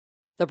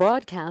The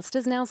broadcast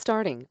is now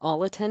starting.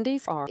 All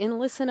attendees are in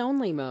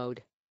listen-only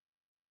mode.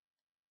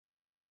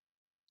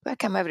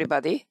 Welcome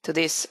everybody to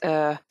this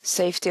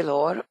Safety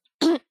Lore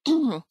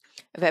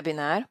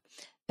webinar.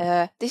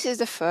 This is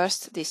the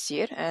first this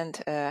year, and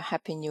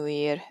Happy New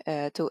Year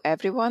to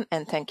everyone,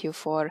 and thank you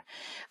for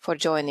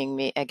joining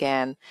me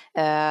again.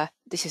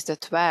 This is the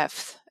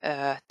 12th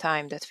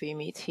time that we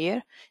meet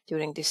here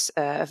during this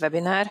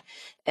webinar,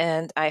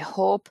 and I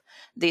hope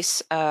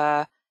this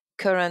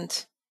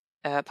current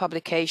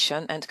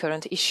publication and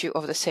current issue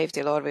of the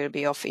Safety Lore will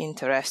be of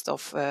interest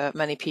of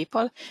many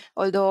people,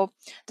 although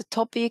the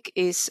topic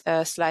is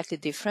slightly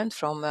different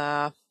from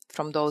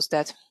those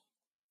that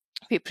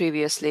we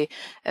previously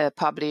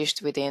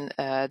published within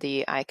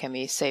the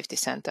ISC Safety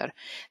Center.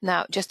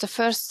 Now, just a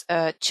first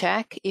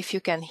check if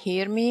you can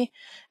hear me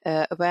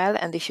well,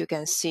 and if you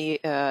can see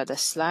the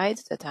slide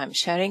that I'm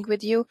sharing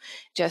with you.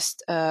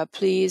 Just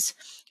please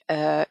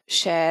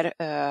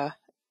share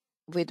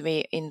with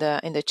me in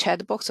the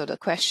chat box or the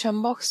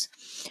question box.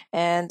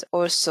 And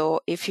also,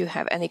 if you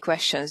have any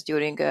questions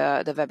during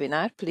the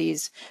webinar,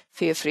 please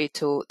feel free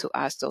to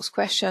ask those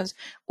questions.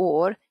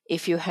 Or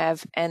if you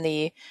have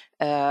any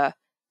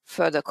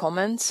further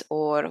comments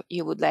or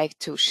you would like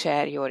to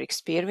share your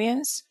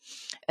experience,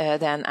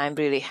 then I'm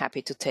really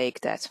happy to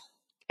take that.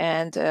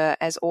 And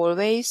as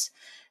always,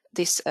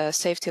 this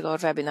Safety Lore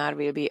webinar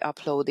will be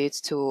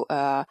uploaded to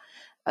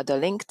the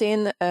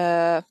LinkedIn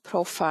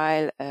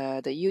profile,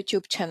 the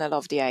YouTube channel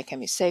of the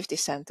ISC Safety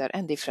Center,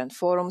 and different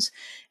forums,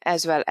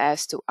 as well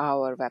as to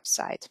our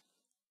website.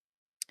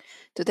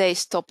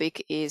 Today's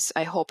topic is,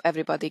 I hope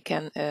everybody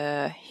can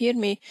hear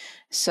me,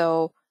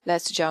 so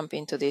let's jump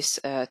into this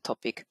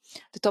topic.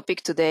 The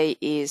topic today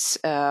is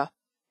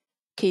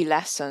key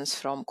lessons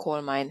from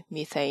coal mine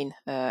methane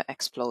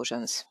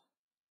explosions.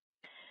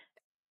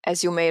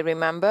 As you may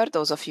remember,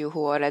 those of you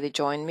who already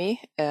joined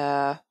me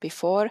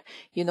before,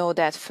 you know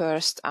that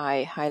first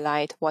I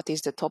highlight what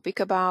is the topic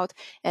about,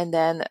 and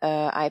then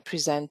I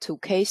present two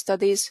case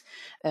studies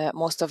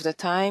most of the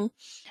time.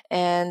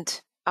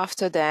 And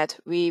after that,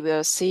 we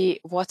will see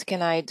what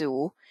can I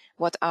do,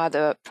 what are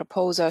the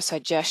proposal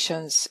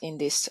suggestions in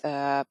this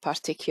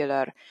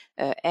particular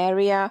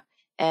area,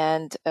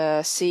 and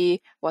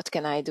see what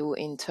can I do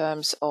in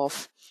terms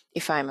of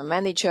if I'm a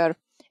manager,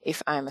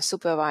 if I'm a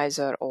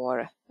supervisor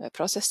or a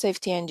process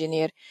safety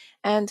engineer,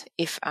 and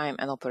if I'm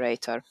an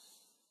operator.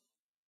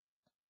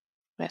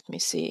 Let me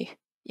see.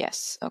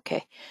 Yes,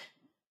 okay.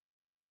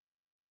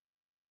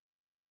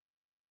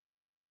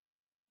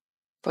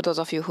 For those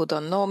of you who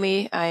don't know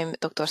me, I'm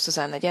Dr.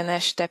 Susanna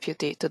Gyenes,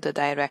 Deputy to the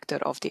Director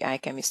of the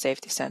ISC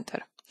Safety Center.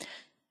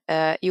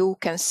 You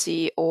can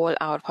see all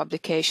our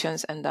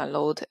publications and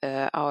download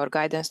our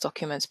guidance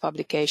documents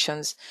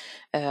publications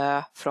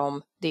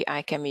from the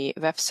ISC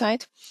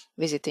website,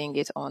 visiting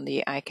it on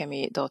the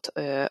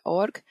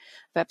isc.org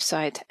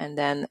website, and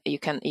then you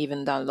can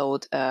even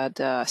download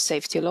the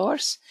safety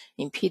lores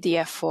in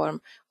PDF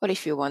form, or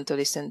if you want to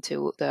listen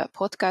to the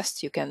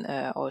podcast, you can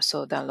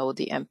also download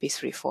the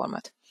MP3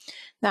 format.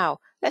 Now,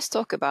 let's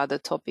talk about the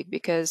topic,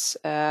 because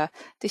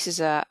this is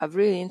a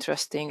really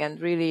interesting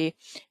and really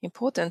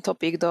important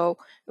topic, though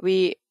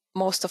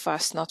most of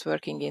us not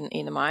working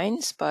in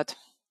mines, but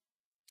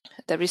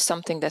there is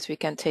something that we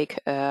can take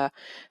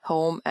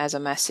home as a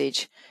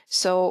message.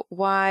 So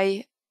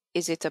why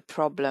is it a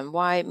problem?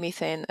 Why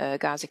methane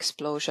gas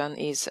explosion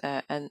is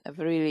a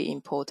really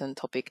important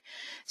topic?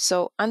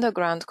 So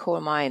underground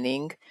coal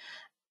mining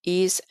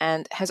is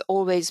and has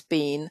always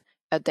been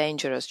a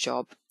dangerous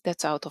job.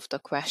 That's out of the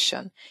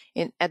question.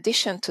 In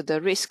addition to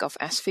the risk of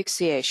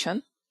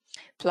asphyxiation,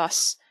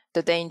 plus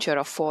the danger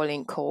of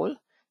falling coal,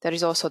 there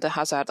is also the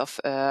hazard of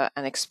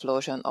an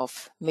explosion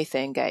of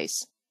methane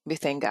gas,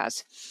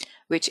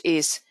 which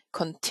is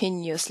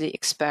continuously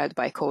expelled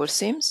by coal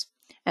seams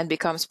and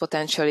becomes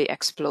potentially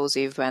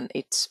explosive when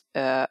it's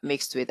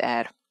mixed with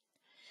air.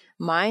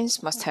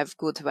 Mines must have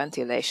good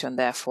ventilation,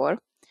 therefore,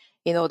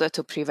 in order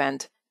to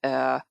prevent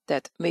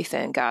that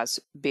methane gas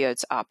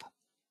builds up.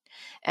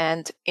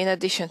 And in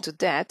addition to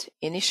that,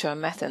 initial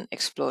methane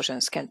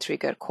explosions can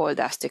trigger coal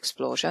dust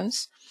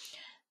explosions,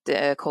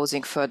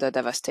 causing further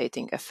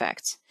devastating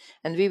effects.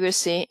 And we will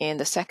see in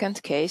the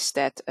second case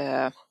that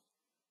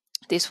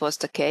this was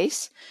the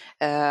case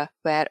where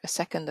a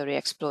secondary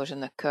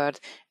explosion occurred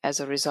as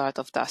a result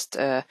of dust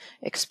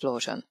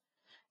explosion.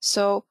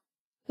 So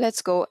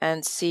let's go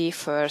and see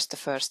first the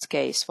first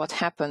case. What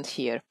happened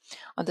here?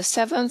 On the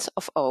 7th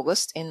of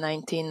August in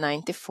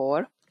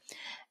 1994,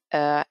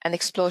 an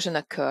explosion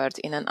occurred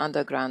in an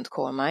underground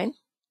coal mine.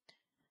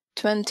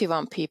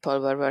 21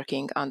 people were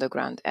working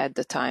underground at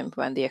the time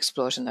when the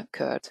explosion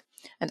occurred.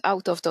 And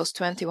out of those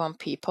 21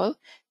 people,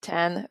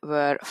 10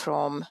 were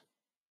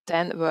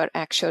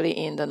actually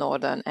in the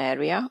northern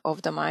area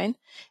of the mine,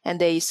 and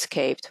they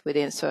escaped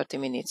within 30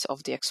 minutes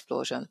of the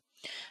explosion.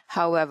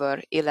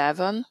 However,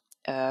 11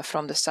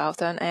 from the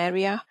southern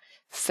area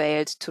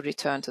failed to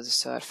return to the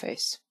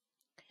surface.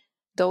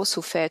 Those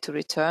who failed to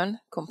return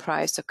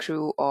comprised a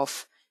crew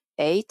of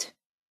 8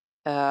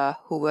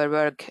 who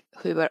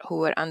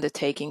were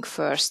undertaking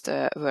first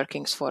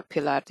workings for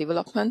pillar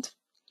development.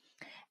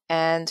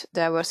 And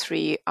there were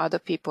 3 other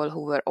people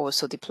who were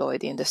also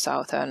deployed in the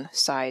southern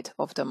side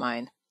of the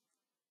mine.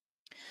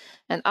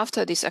 And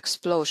after this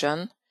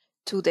explosion,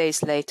 2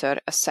 days later,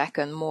 a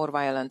second, more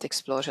violent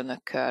explosion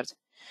occurred.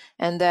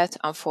 And that,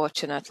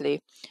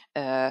 unfortunately,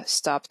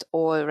 stopped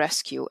all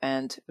rescue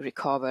and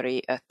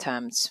recovery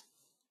attempts,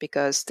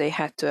 because they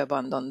had to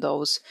abandon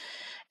those,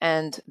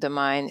 and the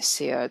mine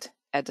sealed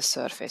at the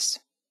surface.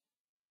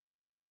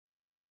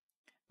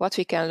 What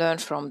we can learn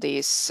from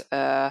this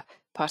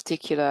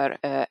particular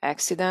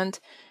accident,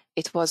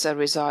 it was a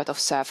result of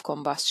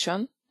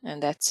self-combustion,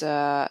 and that's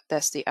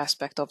the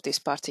aspect of this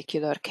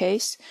particular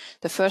case.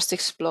 The first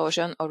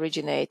explosion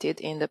originated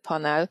in the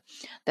panel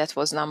that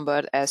was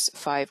numbered as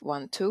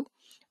 512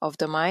 of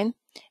the mine,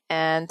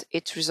 and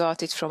it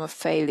resulted from a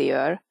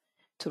failure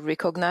to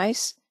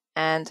recognize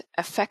and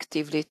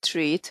effectively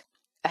treat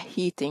a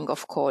heating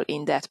of coal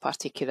in that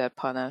particular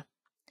panel.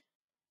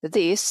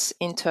 This,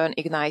 in turn,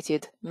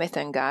 ignited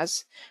methane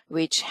gas,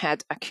 which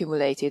had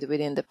accumulated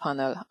within the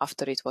panel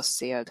after it was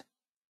sealed.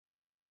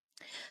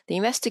 The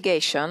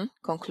investigation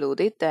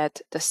concluded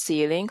that the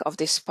sealing of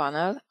this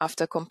panel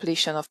after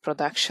completion of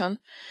production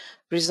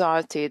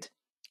resulted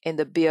in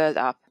the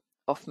build-up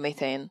of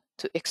methane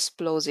to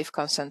explosive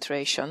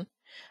concentration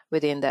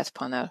within that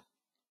panel.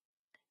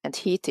 And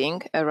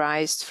heating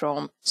arising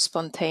from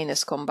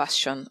spontaneous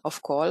combustion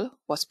of coal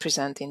was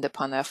present in the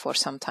panel for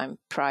some time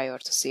prior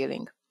to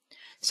sealing.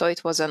 So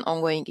it was an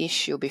ongoing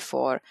issue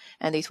before,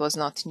 and it was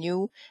not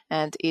new,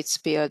 and it's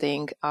been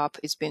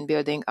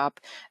building up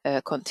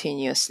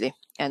continuously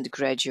and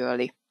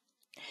gradually.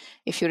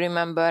 If you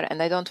remember,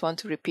 and I don't want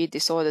to repeat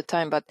this all the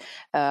time, but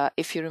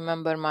if you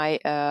remember my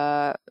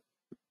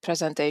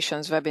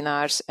presentations,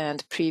 webinars,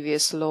 and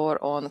previous lore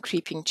on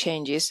creeping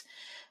changes,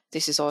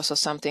 this is also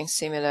something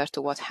similar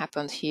to what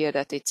happened here,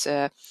 that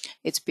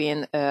it's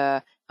been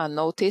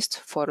unnoticed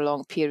for a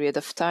long period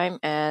of time,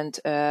 and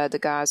the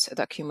gas had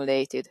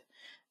accumulated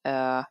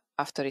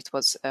after it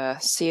was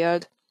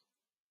sealed,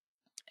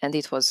 and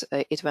it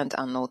went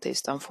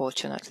unnoticed,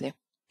 unfortunately.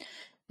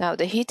 Now,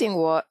 the heating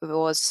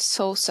was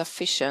so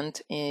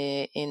sufficient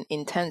in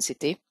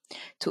intensity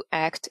to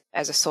act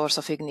as a source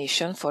of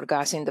ignition for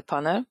gas in the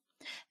panel,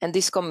 and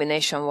this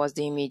combination was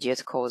the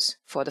immediate cause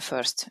for the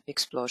first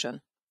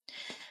explosion.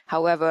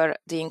 However,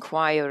 the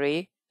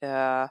inquiry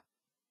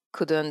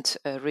couldn't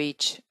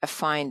reach a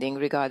finding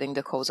regarding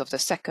the cause of the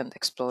second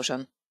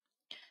explosion.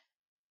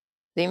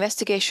 The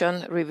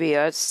investigation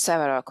revealed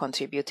several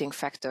contributing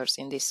factors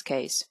in this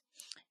case,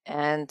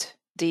 and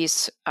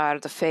these are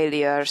the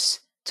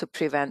failures to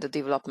prevent the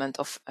development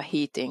of a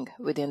heating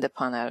within the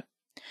panel.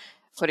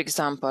 For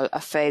example,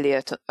 a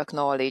failure to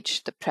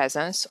acknowledge the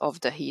presence of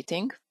the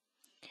heating,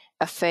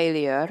 a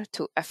failure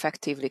to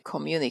effectively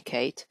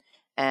communicate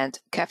and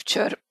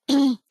capture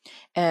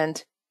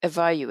and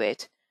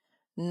evaluate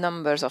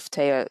numbers of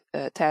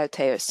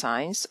telltale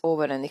signs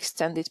over an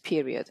extended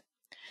period.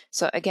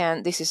 So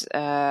again, this is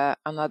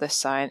another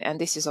sign, and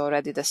this is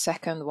already the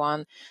second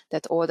one,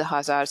 that all the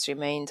hazards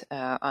remained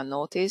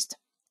unnoticed,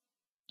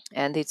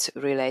 and it's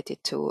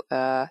related to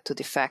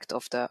the fact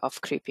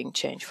of creeping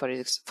change, for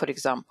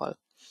example.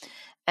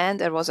 And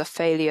there was a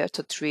failure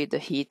to treat the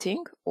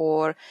heating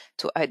or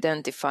to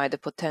identify the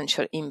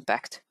potential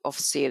impact of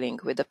sealing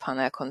with the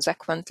panel,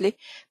 consequently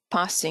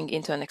passing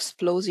into an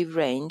explosive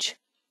range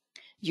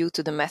due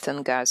to the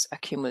methane gas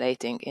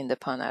accumulating in the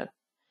panel.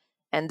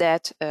 And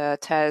that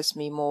tells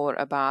me more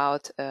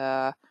about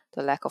the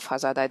lack of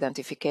hazard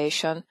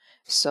identification,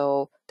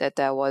 so that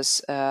there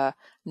was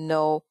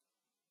no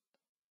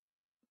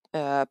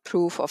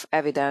proof of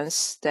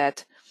evidence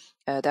that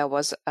there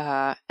was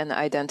an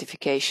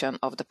identification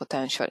of the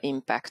potential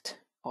impact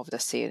of the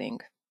sealing.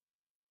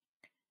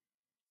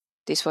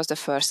 This was the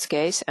first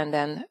case, and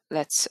then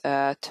let's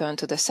turn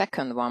to the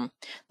second one.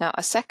 Now,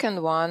 a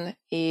second one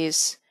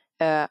is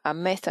a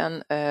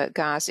methane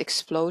gas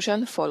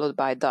explosion followed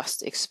by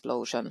dust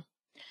explosion.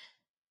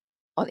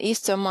 On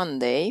Easter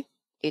Monday,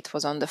 it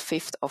was on the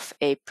 5th of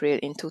April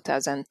in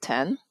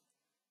 2010,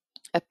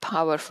 a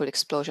powerful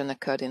explosion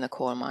occurred in a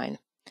coal mine.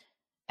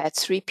 At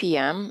 3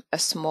 p.m., a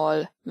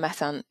small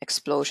methane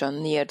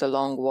explosion near the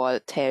longwall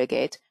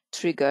tailgate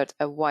triggered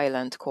a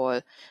violent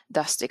coal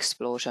dust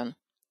explosion.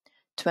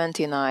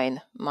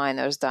 29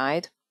 miners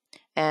died,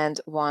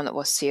 and 1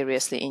 was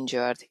seriously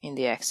injured in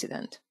the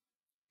accident.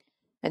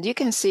 And you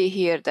can see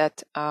here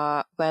that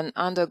when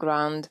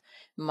underground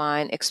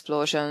mine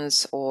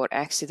explosions or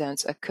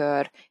accidents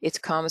occur,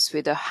 it comes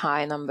with a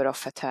high number of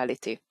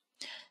fatality.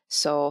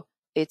 So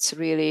it's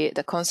really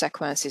the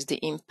consequences,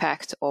 the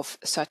impact of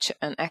such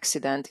an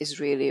accident is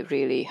really,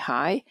 really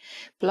high.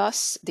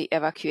 Plus the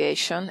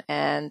evacuation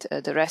and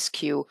the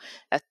rescue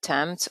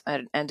attempts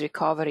and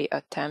recovery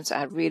attempts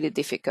are really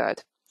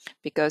difficult,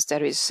 because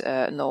there is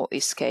no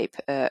escape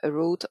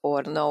route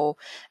or no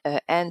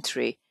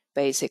entry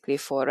basically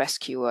for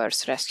rescue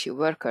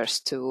workers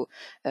to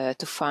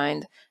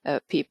find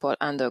people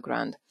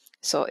underground.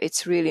 So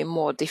it's really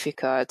more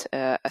difficult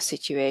a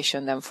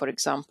situation than, for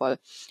example,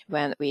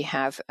 when we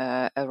have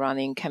a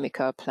running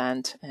chemical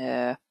plant,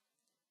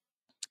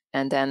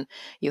 and then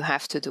you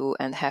have to do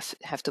and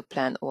have to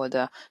plan all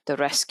the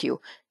rescue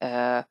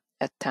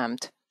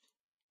attempt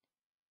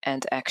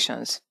and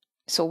actions.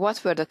 So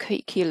what were the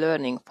key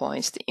learning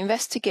points? The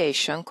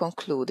investigation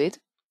concluded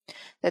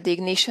that the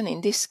ignition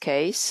in this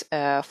case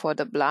for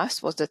the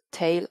blast was the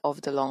tail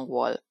of the long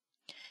wall.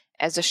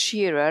 As a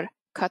shearer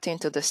cut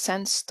into the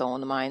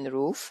sandstone mine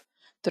roof,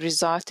 the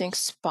resulting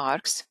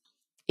sparks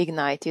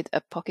ignited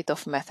a pocket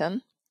of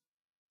methane,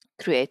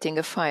 creating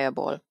a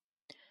fireball.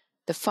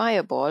 The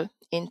fireball,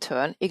 in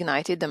turn,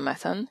 ignited the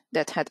methane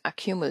that had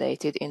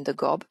accumulated in the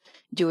gob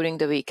during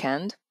the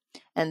weekend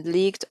and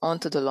leaked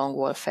onto the long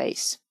wall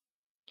face.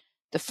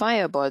 The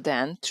fireball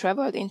then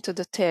traveled into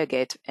the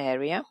tailgate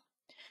area,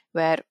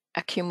 where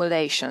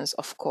accumulations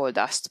of coal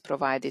dust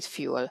provided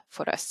fuel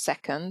for a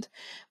second,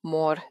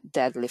 more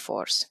deadly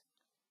force.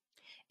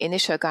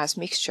 Initial gas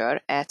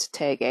mixture at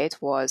tailgate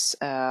was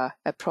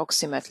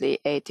approximately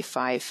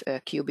 85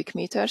 cubic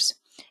meters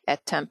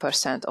at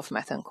 10% of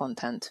methane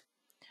content.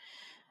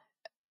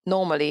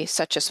 Normally,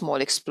 such a small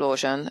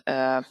explosion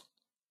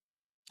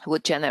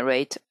would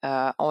generate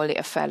only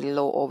a fairly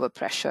low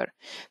overpressure.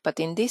 But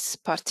in this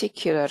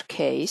particular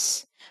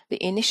case,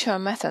 the initial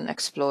methane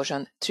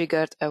explosion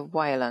triggered a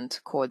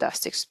violent coal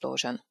dust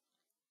explosion.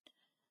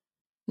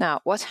 Now,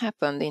 what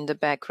happened in the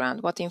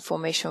background? What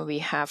information we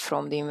have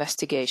from the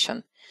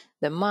investigation?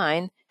 The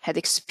mine had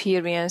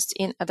experienced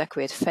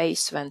inadequate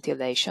face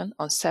ventilation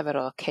on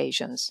several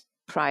occasions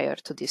prior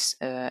to this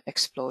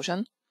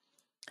explosion.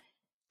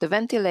 The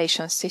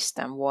ventilation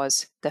system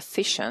was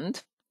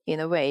deficient in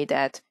a way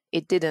that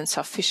it didn't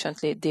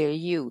sufficiently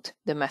dilute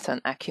the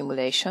methane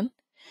accumulation,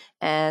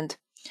 and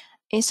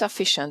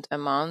insufficient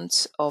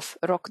amounts of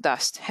rock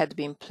dust had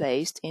been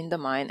placed in the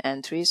mine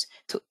entries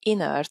to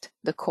inert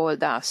the coal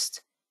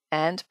dust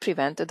and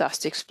prevent a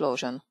dust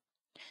explosion.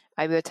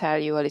 I will tell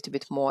you a little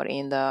bit more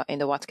in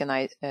the What Can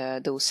I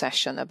Do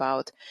session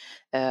about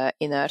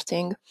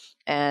inerting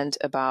and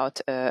about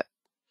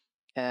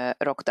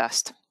rock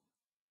dust.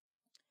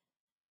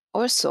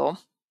 Also,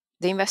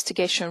 the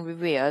investigation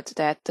revealed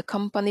that the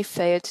company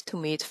failed to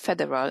meet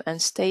federal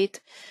and state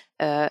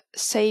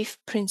safe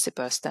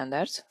principle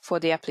standards for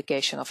the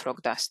application of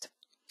rock dust.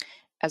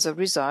 As a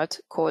result,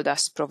 coal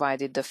dust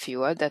provided the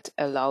fuel that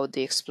allowed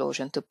the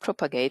explosion to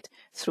propagate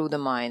through the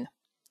mine.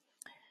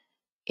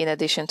 In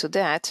addition to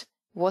that,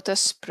 water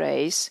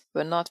sprays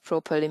were not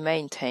properly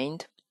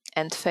maintained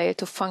and failed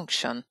to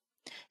function,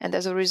 and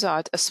as a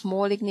result, a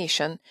small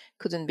ignition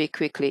couldn't be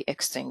quickly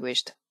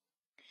extinguished.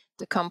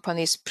 The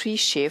company's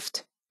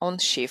pre-shift,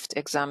 on-shift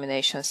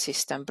examination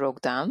system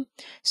broke down,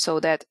 so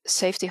that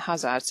safety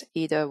hazards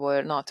either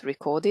were not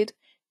recorded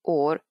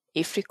or,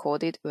 if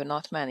recorded, were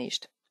not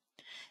managed.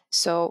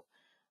 So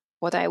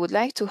what I would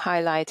like to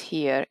highlight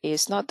here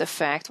is not the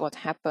fact what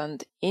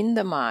happened in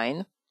the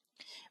mine,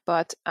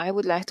 but I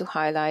would like to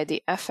highlight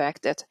the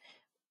effect that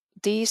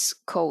these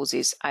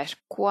causes are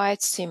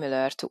quite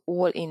similar to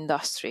all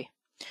industry.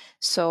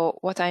 So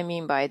what I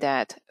mean by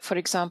that, for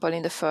example,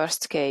 in the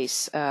first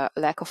case,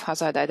 lack of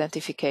hazard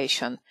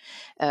identification,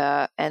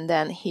 and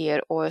then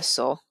here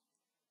also,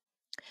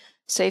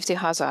 safety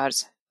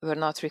hazards were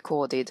not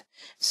recorded.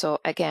 So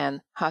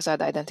again,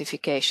 hazard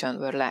identification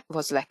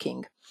was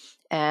lacking,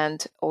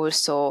 and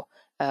also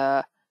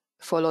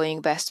following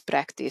best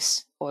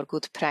practice or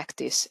good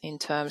practice in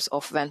terms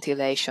of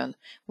ventilation.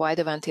 Why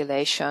the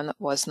ventilation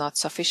was not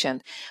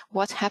sufficient?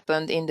 What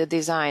happened in the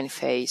design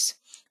phase?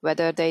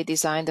 Whether they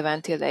designed the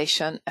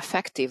ventilation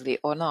effectively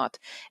or not.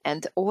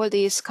 And all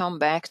these come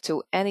back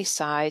to any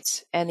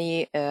sites,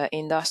 any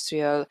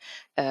industrial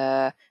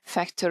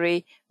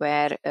factory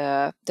where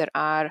there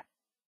are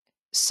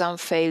some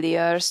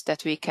failures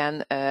that we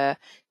can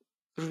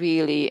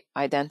really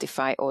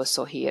identify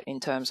also here in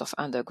terms of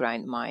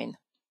underground mine.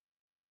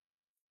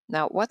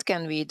 Now, what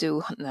can we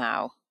do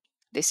now?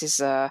 This is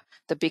the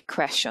big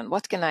question.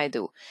 What can I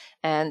do?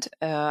 And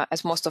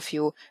as most of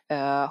you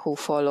who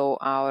follow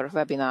our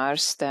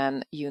webinars,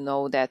 then you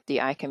know that the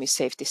ISC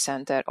Safety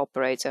Center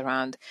operates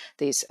around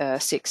these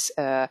 6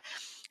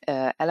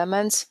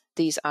 elements.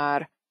 These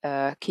are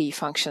key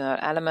functional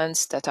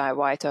elements that are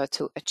vital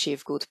to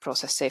achieve good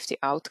process safety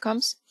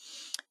outcomes.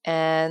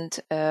 And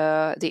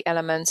the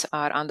elements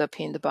are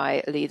underpinned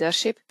by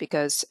leadership,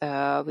 because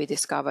we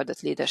discovered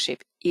that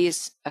leadership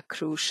is a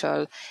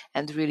crucial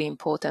and really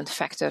important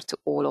factor to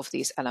all of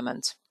these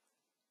elements.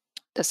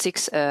 The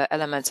 6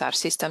 elements are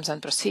systems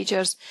and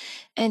procedures,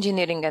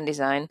 engineering and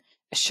design,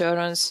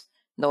 assurance,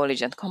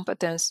 knowledge and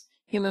competence,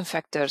 human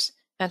factors,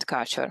 and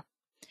culture.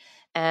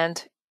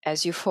 And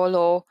as you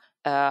follow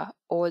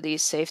all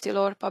these safety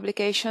lore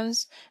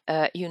publications,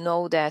 you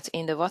know that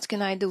in the What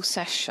Can I Do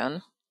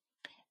session,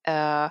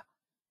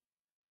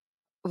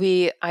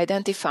 we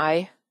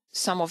identify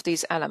some of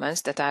these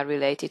elements that are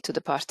related to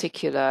the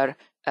particular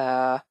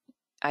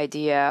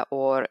idea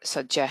or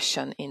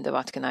suggestion in the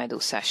What Can I Do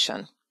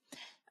session.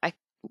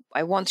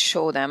 I won't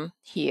show them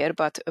here,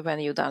 but when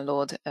you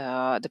download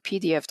the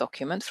PDF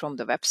document from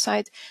the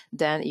website,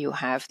 then you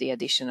have the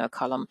additional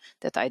column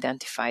that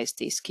identifies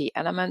these key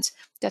elements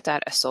that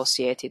are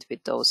associated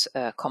with those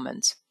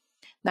comments.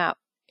 Now,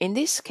 in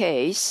this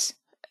case,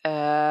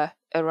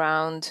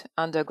 around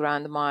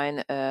underground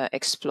mine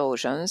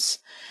explosions,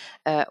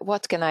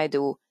 what can I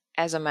do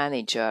as a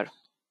manager?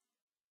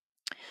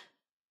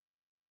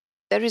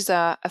 There is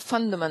a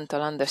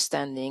fundamental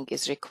understanding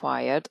is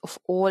required of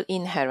all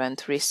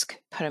inherent risk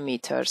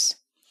parameters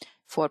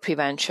for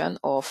prevention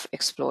of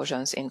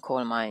explosions in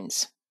coal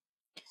mines.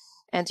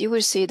 And you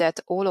will see that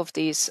all of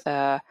these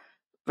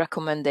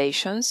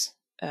recommendations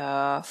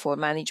for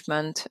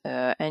management,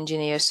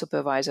 engineers,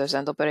 supervisors,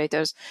 and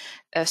operators,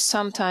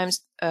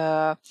 sometimes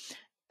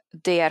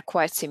they are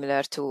quite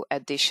similar to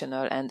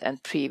additional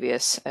and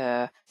previous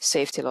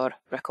safety law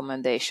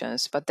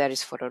recommendations, but that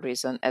is for a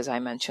reason, as I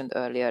mentioned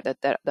earlier,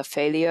 that the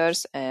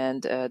failures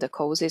and the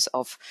causes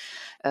of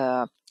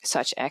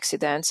such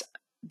accidents,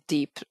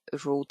 deep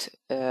root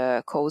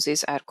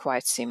causes, are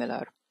quite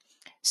similar.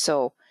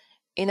 So,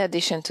 in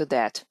addition to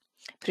that,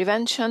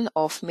 prevention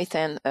of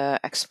methane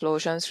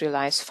explosions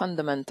relies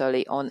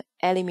fundamentally on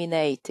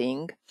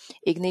eliminating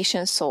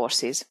ignition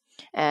sources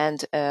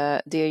and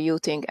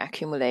diluting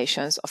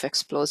accumulations of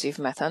explosive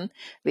methane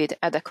with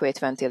adequate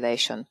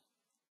ventilation.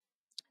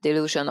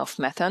 Dilution of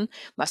methane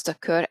must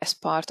occur as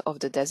part of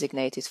the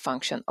designated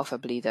function of a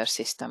bleeder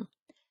system.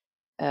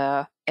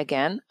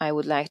 Again, I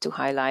would like to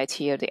highlight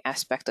here the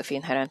aspect of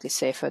inherently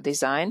safer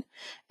design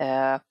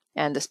and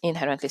the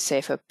inherently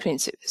safer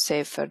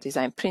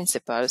design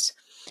principles.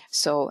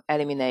 So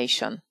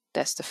elimination,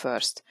 that's the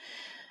first.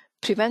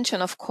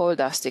 Prevention of coal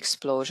dust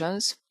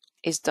explosions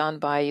is done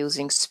by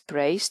using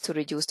sprays to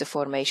reduce the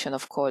formation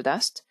of coal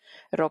dust,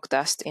 rock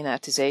dust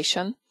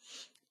inertization,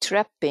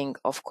 trapping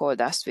of coal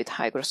dust with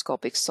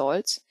hygroscopic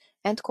salts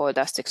and coal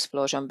dust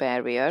explosion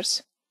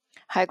barriers,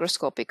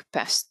 hygroscopic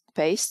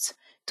pastes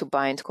to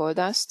bind coal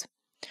dust,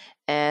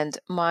 and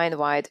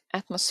mine-wide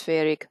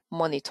atmospheric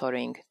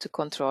monitoring to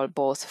control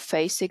both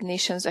face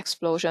ignitions,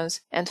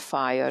 explosions, and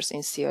fires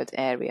in sealed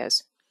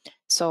areas.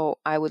 So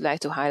I would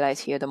like to highlight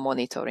here the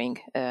monitoring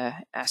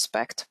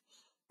aspect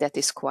that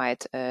is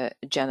quite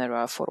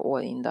general for all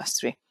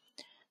industry.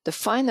 The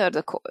finer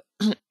the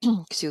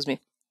excuse me,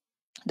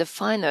 the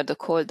finer the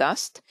coal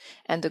dust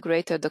and the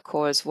greater the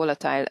coal's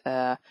volatile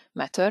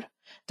matter,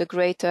 the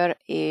greater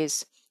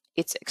is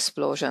its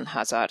explosion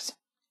hazard.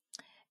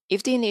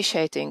 If the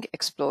initiating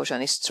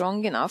explosion is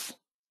strong enough,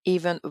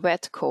 even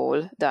wet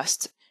coal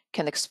dust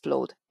can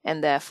explode,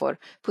 and therefore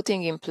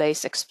putting in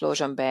place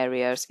explosion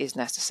barriers is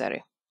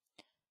necessary.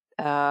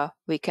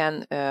 We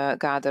can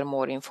gather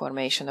more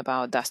information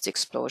about dust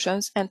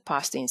explosions and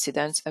past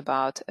incidents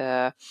about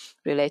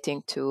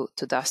relating to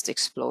dust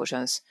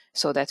explosions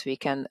so that we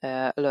can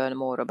learn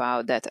more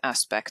about that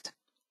aspect.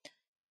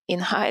 In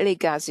highly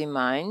gassy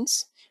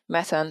mines,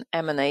 methane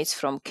emanates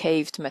from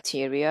caved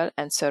material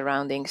and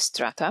surrounding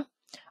strata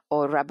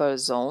or rubble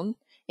zone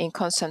in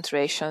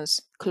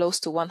concentrations close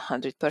to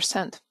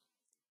 100%.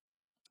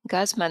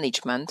 Gas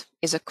management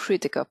is a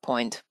critical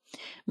point.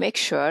 Make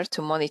sure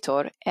to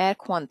monitor air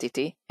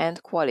quantity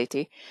and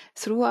quality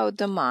throughout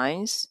the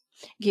mines,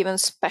 given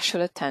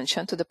special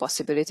attention to the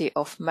possibility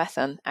of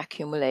methane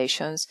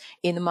accumulations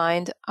in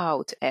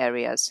mined-out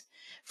areas,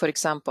 for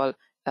example,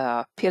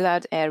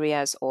 pillared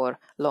areas or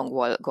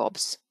longwall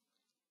gobs.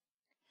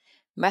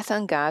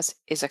 Methane gas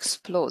is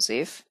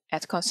explosive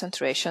at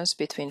concentrations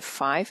between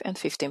 5 and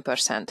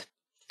 15%.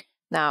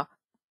 Now,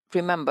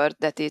 remember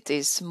that it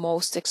is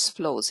most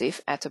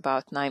explosive at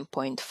about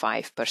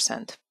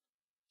 9.5%.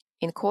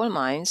 In coal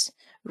mines,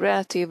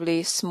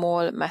 relatively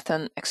small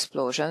methane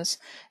explosions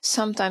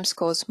sometimes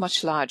cause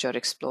much larger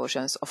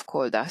explosions of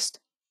coal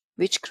dust,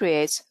 which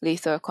creates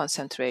lethal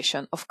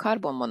concentration of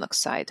carbon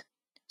monoxide.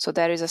 So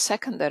there is a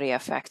secondary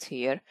effect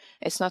here.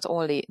 It's not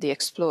only the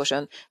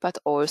explosion, but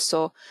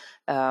also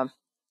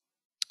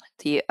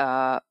the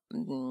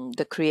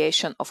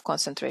creation of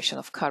concentration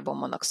of carbon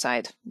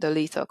monoxide, the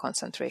lethal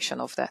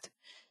concentration of that.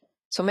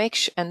 So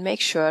make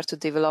sure to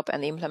develop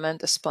and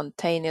implement a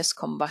spontaneous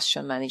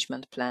combustion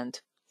management plan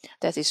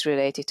that is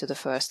related to the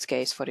first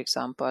case, for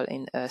example,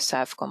 in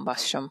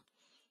self-combustion.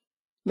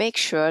 Make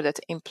sure that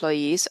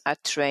employees are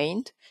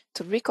trained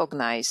to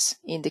recognize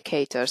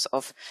indicators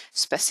of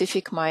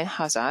specific mine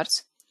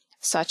hazards,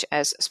 such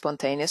as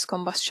spontaneous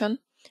combustion,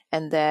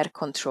 and their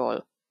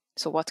control.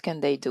 So what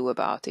can they do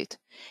about it?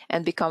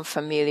 And become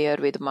familiar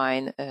with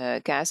mine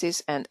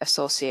gases and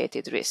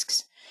associated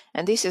risks.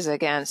 And this is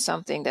again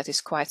something that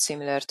is quite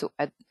similar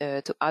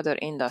to other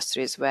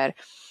industries where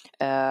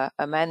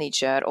a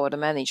manager or the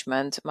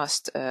management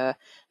must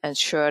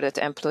ensure that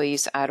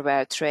employees are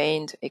well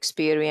trained,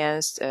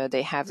 experienced,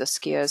 they have the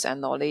skills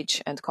and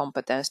knowledge and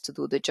competence to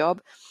do the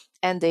job,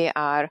 and they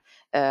are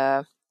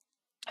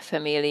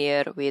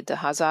familiar with the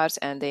hazards,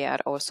 and they are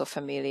also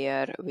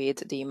familiar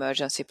with the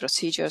emergency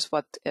procedures,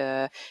 what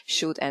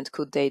should and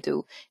could they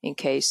do in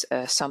case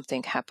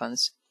something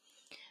happens.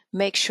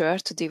 Make sure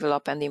to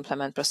develop and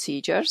implement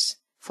procedures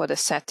for the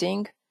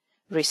setting,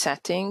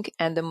 resetting,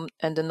 and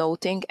the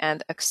noting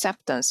and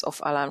acceptance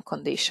of alarm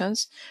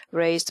conditions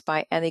raised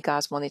by any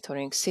gas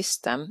monitoring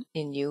system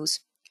in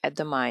use at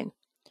the mine.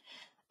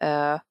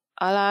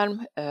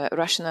 Alarm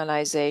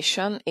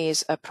rationalization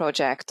is a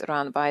project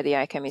run by the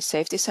ISC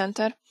Safety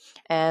Center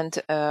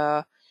and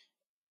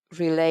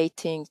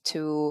relating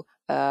to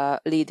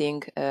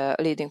leading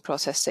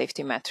process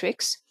safety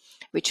metrics,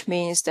 which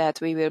means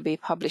that we will be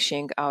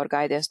publishing our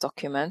guidance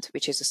document,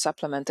 which is a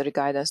supplementary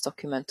guidance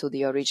document to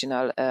the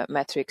original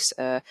metrics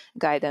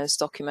guidance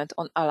document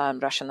on alarm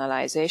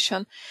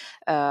rationalization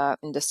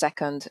in the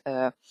second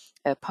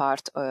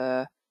part,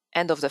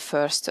 end of the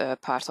first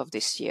part of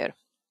this year.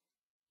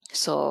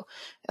 So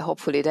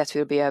hopefully that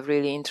will be a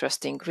really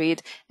interesting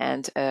read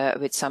and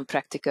with some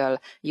practical,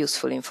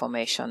 useful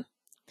information.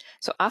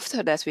 So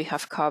after that, we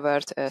have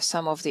covered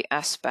some of the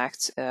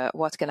aspects,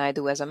 what can I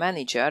do as a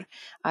manager?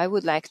 I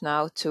would like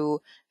now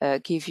to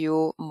give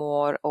you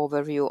more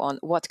overview on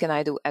what can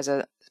I do as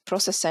a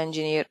process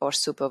engineer or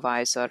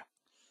supervisor.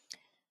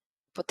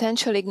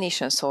 Potential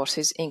ignition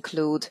sources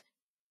include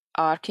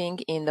arcing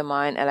in the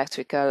mine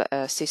electrical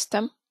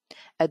system,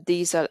 a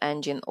diesel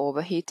engine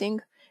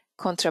overheating,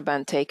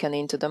 contraband taken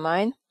into the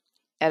mine,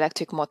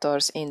 electric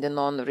motors in the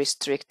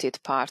non-restricted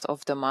part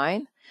of the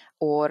mine,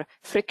 or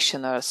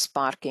frictional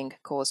sparking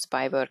caused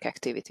by work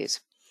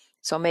activities.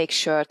 So make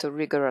sure to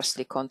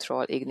rigorously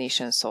control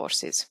ignition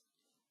sources.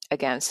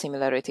 Again,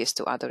 similarities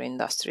to other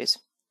industries.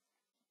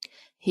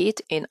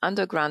 Heat in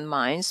underground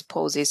mines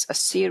poses a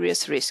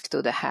serious risk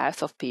to the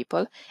health of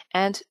people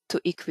and to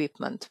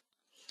equipment.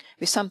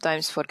 We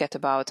sometimes forget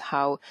about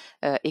how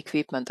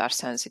equipment are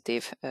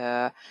sensitive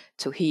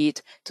to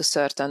heat, to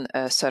certain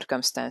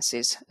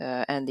circumstances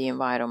and the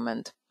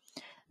environment.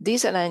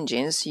 Diesel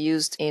engines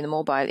used in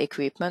mobile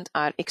equipment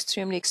are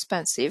extremely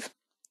expensive,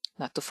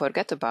 not to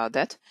forget about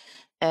that,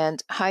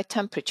 and high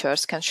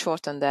temperatures can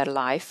shorten their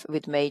life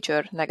with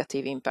major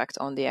negative impact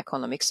on the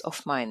economics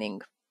of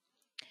mining.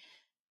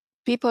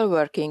 People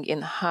working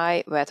in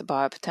high wet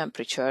bulb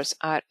temperatures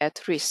are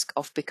at risk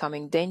of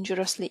becoming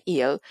dangerously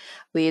ill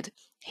with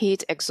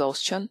heat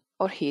exhaustion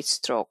or heat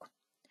stroke.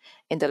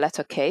 In the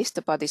latter case,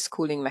 the body's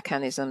cooling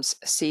mechanisms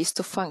cease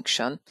to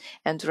function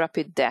and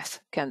rapid death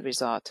can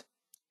result.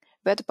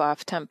 Wet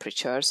bulb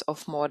temperatures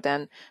of more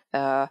than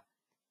 300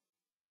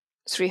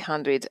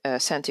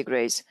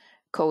 centigrades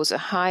cause a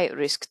high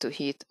risk to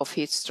heat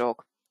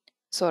stroke.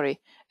 30,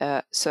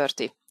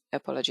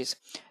 apologies.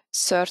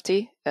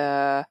 30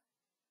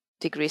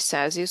 degrees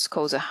Celsius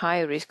cause a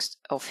high risk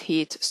of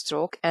heat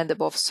stroke, and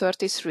above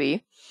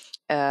 33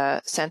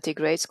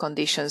 centigrades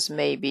conditions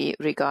may be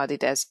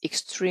regarded as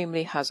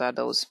extremely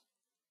hazardous.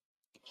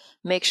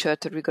 Make sure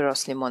to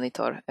rigorously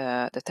monitor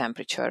the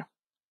temperature.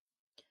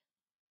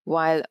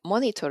 While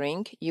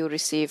monitoring, you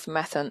receive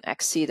methane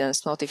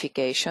exceedance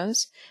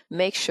notifications.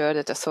 Make sure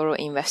that a thorough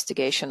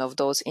investigation of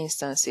those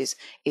instances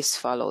is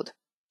followed.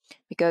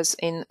 Because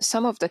in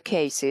some of the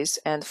cases,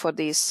 and for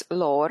this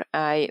lore,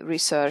 I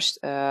researched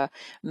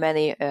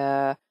many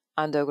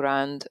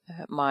underground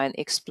mine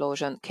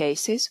explosion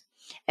cases,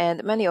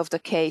 and many of the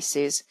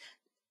cases,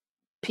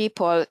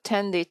 people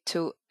tended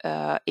to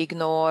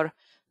ignore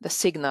the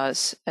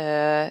signals,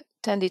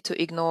 tended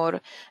to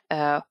ignore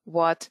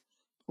what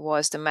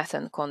was the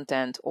methane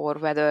content or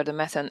whether the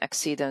methane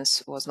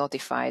exceedance was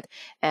notified.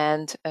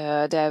 And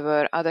there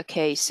were other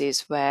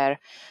cases where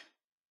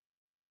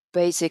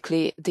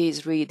basically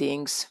these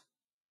readings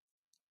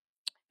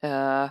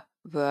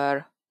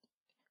were,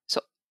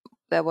 so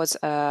there was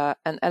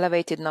an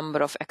elevated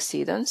number of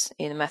exceedance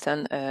in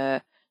methane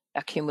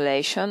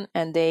accumulation,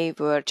 and they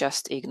were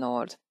just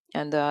ignored.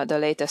 And the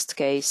latest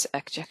case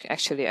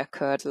actually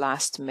occurred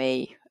last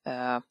May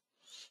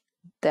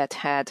that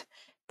had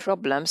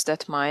problems,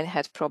 that mine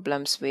had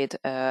problems with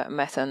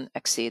methane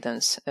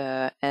exceedance,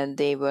 and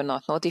they were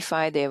not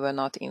notified, they were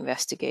not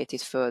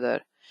investigated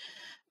further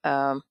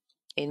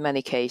in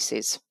many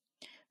cases.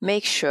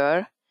 Make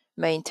sure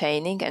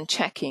maintaining and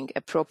checking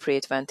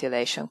appropriate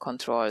ventilation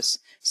controls,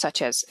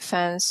 such as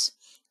fans,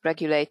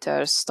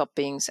 regulators,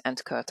 stoppings,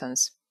 and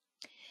curtains.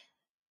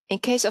 In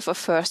case of a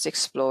first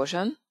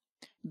explosion,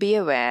 be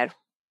aware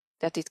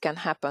that it can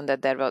happen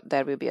that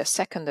there will be a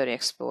secondary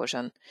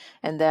explosion,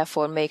 and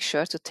therefore make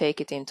sure to take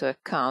it into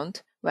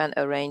account when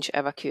arrange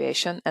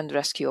evacuation and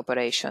rescue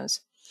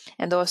operations.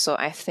 And also,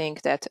 I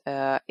think that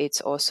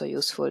it's also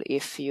useful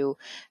if you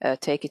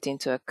take it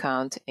into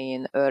account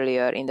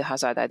earlier in the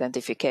hazard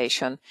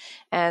identification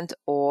and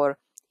or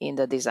in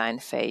the design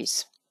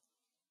phase.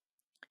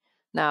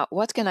 Now,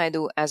 what can I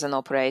do as an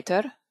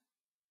operator?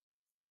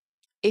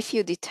 If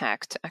you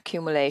detect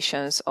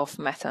accumulations of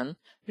methane,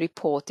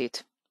 report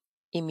it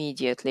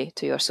immediately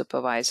to your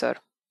supervisor.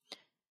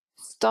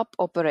 Stop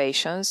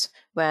operations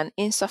when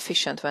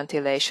insufficient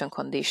ventilation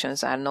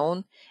conditions are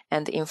known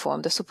and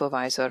inform the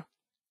supervisor.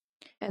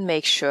 And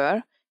make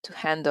sure to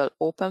handle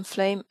open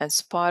flame and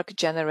spark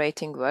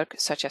generating work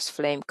such as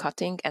flame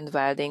cutting and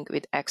welding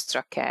with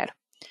extra care.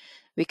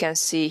 We can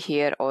see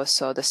here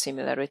also the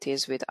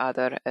similarities with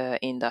other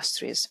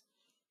industries.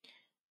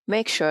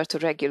 Make sure to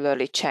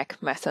regularly check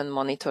methane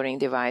monitoring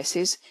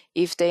devices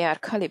if they are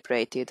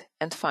calibrated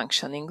and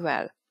functioning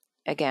well.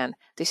 Again,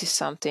 this is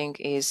something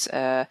is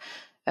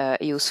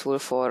useful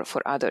for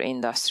other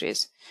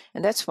industries.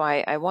 And that's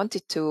why I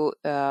wanted to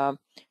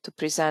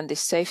present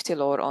this safety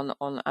lore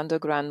on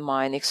underground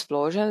mine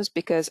explosions,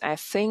 because I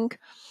think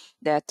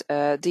that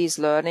these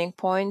learning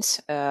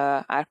points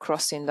are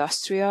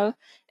cross-industrial,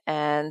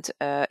 and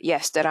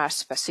yes, there are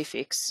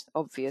specifics,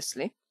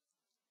 obviously,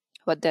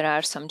 but there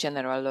are some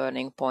general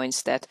learning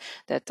points that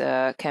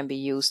can be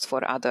used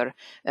for other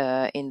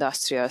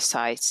industrial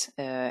sites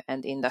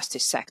and industry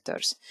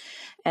sectors.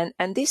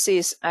 And this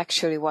is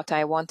actually what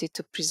I wanted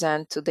to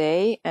present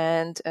today,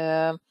 and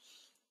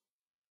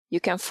you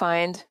can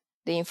find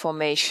the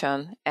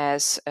information,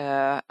 as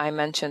I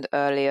mentioned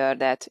earlier,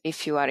 that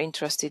if you are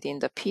interested in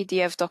the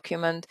PDF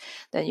document,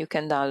 then you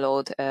can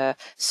download.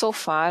 So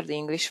far, the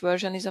English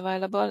version is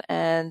available,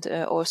 and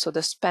also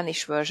the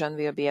Spanish version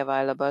will be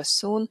available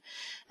soon.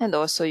 And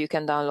also you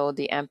can download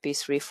the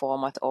MP3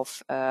 format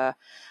of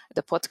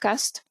the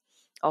podcast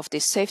of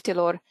this safety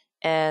lore.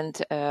 And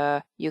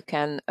you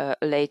can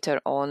later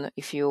on,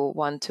 if you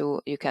want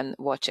to, you can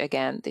watch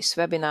again this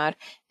webinar.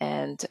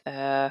 And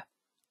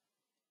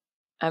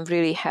I'm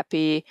really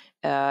happy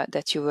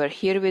that you were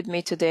here with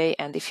me today.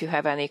 And if you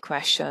have any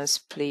questions,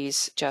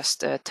 please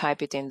just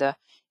type it in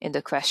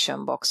the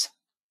question box.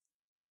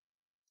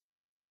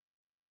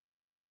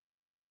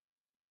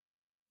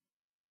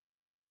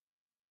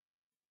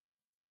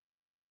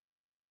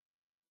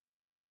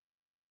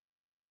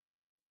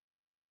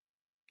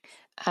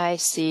 I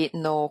see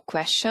no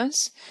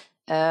questions.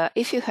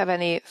 If you have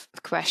any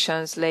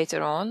questions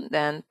later on,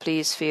 then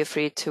please feel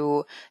free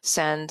to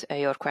send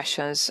your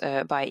questions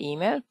by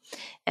email.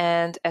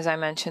 And as I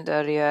mentioned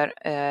earlier,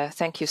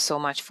 thank you so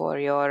much for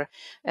your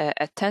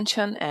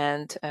attention,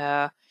 and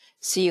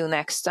see you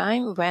next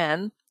time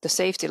when the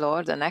safety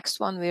lore, the next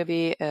one, will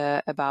be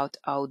about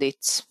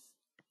audits.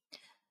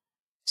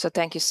 So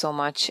thank you so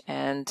much,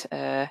 and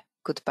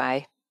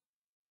goodbye.